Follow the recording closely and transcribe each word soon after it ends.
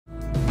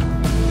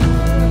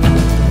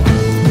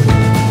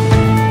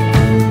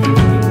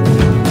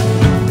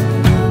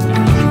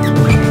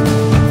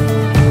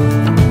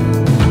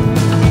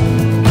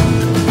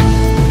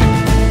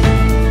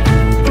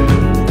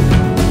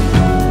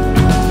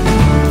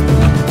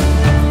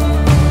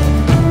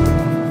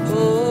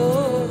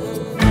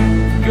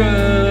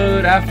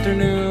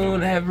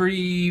afternoon,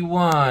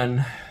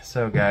 everyone.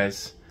 So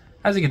guys,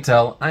 as you can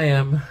tell, I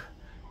am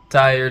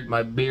tired.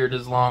 My beard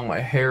is long, my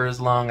hair is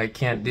long. I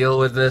can't deal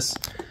with this.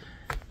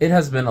 It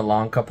has been a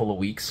long couple of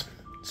weeks,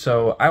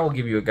 so I will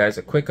give you guys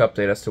a quick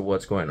update as to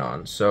what's going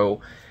on. So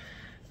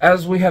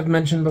as we have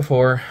mentioned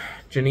before,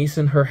 Janiece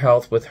and her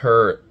health with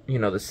her,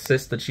 the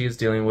cyst that she is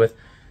dealing with,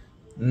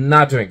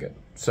 not doing good.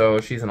 So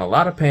she's in a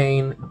lot of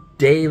pain,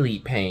 daily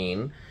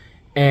pain.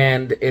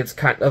 And it's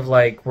kind of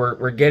like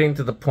we're getting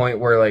to the point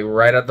where, like,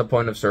 right at the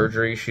point of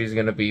surgery, she's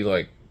going to be,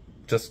 like,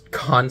 just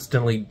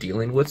constantly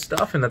dealing with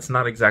stuff. And that's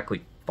not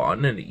exactly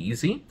fun and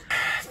easy.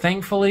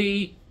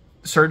 Thankfully,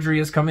 surgery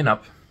is coming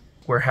up.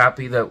 We're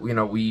happy that,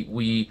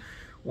 we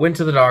went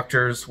to the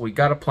doctors, we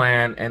got a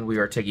plan, and we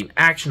are taking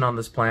action on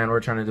this plan. We're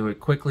trying to do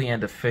it quickly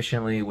and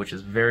efficiently, which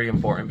is very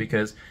important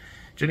because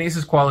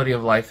Janiece's quality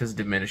of life is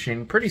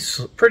diminishing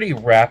pretty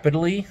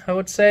rapidly, I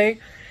would say.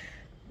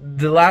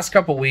 The last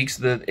couple weeks,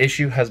 the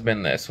issue has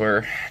been this,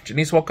 where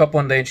Janiece woke up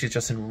one day and she's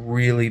just in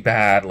really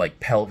bad, like,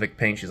 pelvic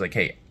pain. She's like,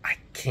 hey, I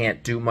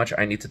can't do much.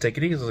 I need to take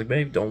it easy. I was like,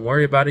 babe, don't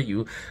worry about it.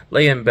 You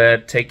lay in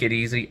bed, take it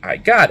easy. I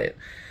got it.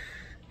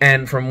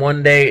 And from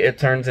one day, it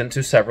turns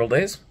into several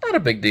days. Not a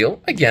big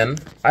deal. Again,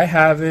 I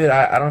have it.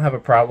 I don't have a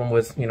problem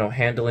with,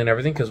 handling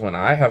everything, because when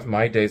I have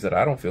my days that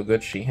I don't feel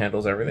good, she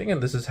handles everything.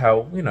 And this is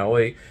how,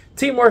 a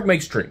teamwork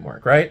makes dream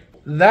work, right?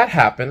 That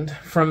happened.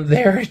 From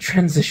there, it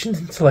transitioned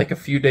into like a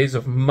few days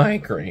of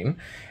migraine,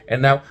 and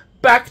now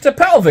back to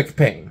pelvic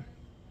pain.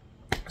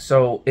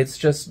 So it's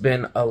just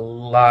been a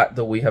lot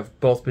that we have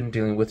both been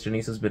dealing with.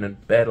 Janiece has been in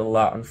bed a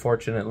lot,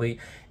 unfortunately,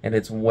 and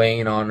it's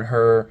weighing on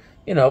her,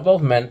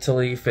 both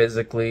mentally,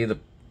 physically, the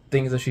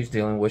things that she's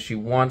dealing with. She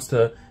wants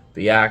to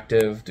be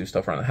active, do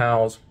stuff around the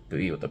house,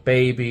 be with the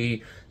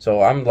baby.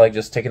 So I'm like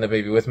just taking the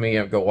baby with me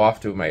and go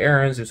off, do my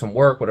errands, do some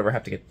work, whatever I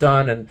have to get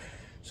done, and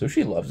so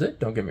she loves it,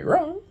 don't get me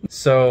wrong.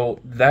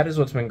 So that is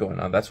what's been going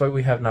on. That's why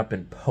we have not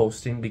been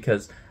posting,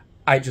 because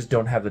I just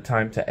don't have the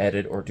time to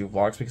edit or do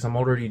vlogs because I'm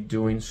already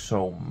doing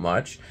so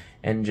much.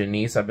 And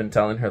Janiece, I've been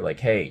telling her,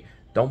 like, hey,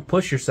 don't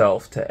push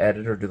yourself to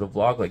edit or do the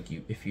vlog. Like,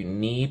 if you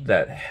need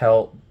that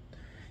help,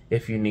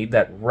 if you need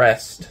that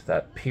rest,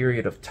 that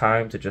period of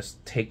time to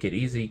just take it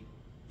easy,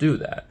 do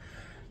that.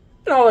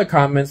 And all the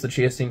comments that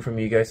she has seen from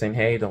you guys saying,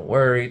 hey, don't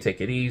worry, take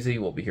it easy,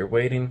 we'll be here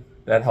waiting,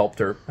 that helped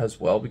her as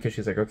well, because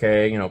she's like,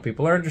 okay,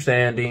 people are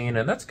understanding,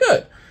 and that's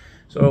good.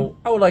 So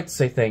I would like to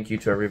say thank you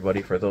to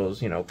everybody for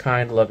those,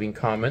 kind, loving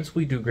comments.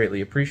 We do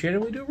greatly appreciate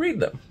it. We do read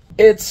them.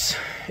 It's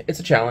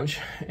a challenge,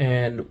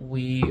 and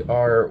we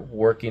are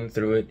working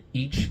through it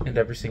each and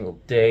every single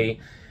day.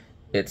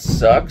 It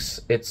sucks.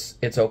 It's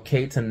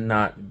okay to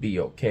not be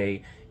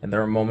okay. And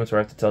there are moments where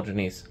I have to tell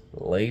Janiece,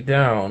 lay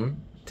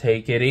down,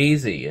 take it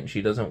easy. And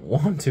she doesn't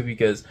want to,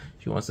 because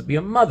she wants to be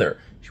a mother.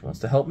 She wants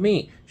to help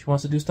me. She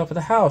wants to do stuff at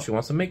the house. She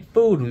wants to make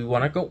food. We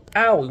want to go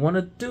out. We want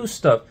to do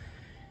stuff.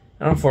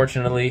 And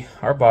unfortunately,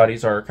 our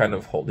bodies are kind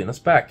of holding us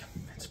back.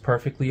 It's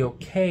perfectly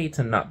okay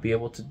to not be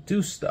able to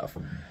do stuff,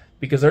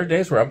 because there are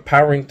days where I'm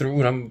powering through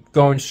and I'm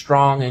going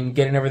strong and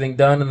getting everything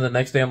done, and the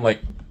next day I'm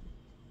like,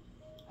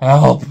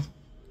 help.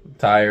 I'm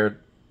tired.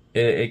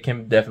 It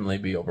can definitely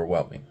be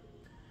overwhelming.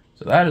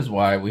 So that is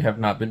why we have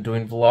not been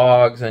doing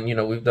vlogs, and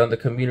we've done the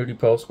community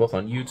posts both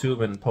on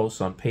YouTube and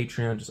posts on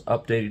Patreon, just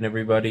updating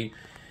everybody.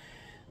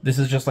 This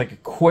is just like a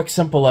quick,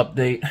 simple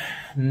update.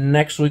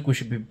 Next week we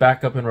should be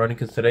back up and running,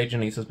 because today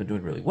Janiece has been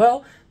doing really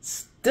well.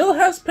 Still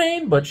has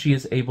pain, but she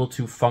is able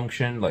to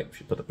function. Like,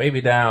 she put the baby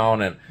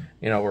down, and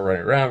we're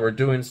running around, we're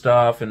doing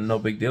stuff, and no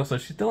big deal. So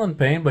she's still in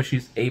pain, but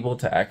she's able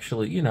to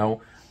actually,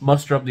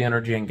 muster up the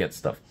energy and get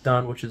stuff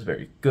done, which is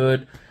very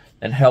good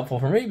and helpful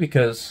for me,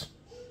 because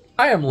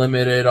I am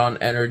limited on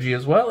energy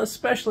as well,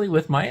 especially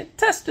with my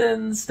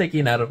intestines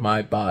sticking out of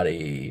my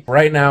body.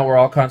 Right now, we're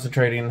all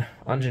concentrating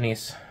on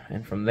Janiece,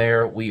 and from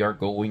there, we are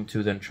going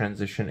to then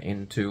transition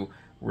into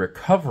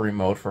recovery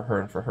mode for her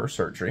and for her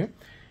surgery.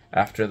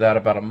 After that,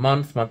 about a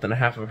month and a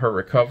half of her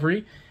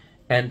recovery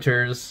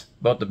enters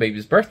both the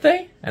baby's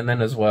birthday and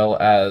then as well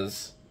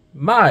as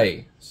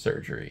my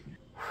surgery.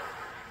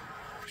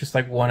 Just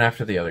like one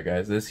after the other,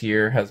 guys. This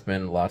year has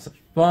been lots of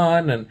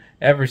fun, and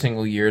every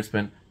single year it's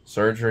been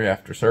surgery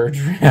after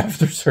surgery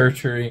after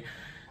surgery.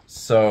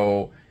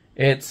 So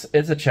it's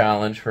a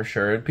challenge for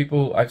sure. And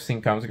people, I've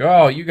seen comments go,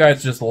 oh, you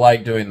guys just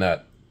like doing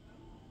that.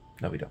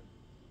 No, we don't.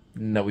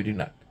 No, we do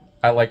not.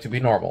 I like to be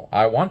normal.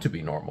 I want to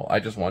be normal. I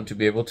just want to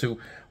be able to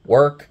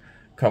work,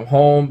 come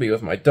home, be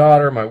with my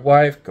daughter, my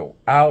wife, go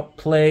out,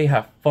 play,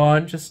 have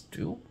fun, just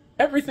do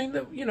everything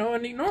that,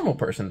 any normal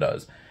person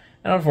does.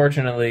 And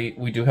unfortunately,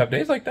 we do have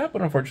days like that,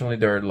 but unfortunately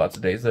there are lots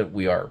of days that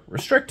we are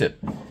restricted.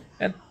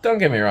 And don't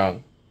get me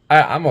wrong,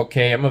 I'm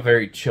okay. I'm a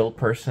very chill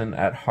person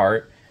at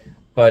heart,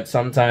 but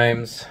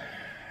sometimes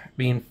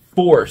being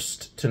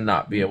forced to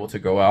not be able to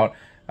go out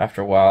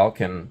after a while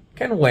can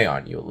weigh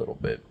on you a little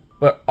bit.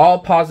 But all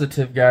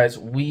positive, guys.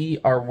 We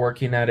are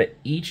working at it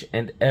each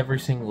and every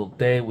single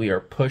day. We are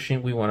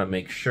pushing. We want to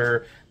make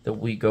sure that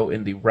we go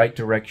in the right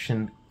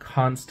direction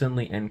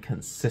constantly and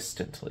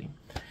consistently.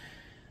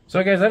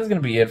 So guys, that is going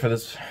to be it for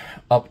this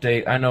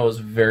update. I know it was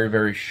very,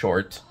 very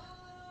short.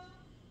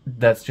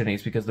 That's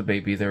Janiece because the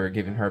baby, they were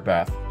giving her a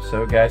bath.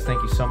 So guys,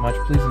 thank you so much.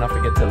 Please do not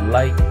forget to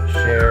like,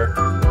 share,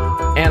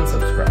 and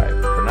subscribe.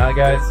 For now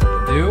guys,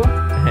 adieu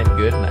and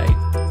good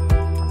night.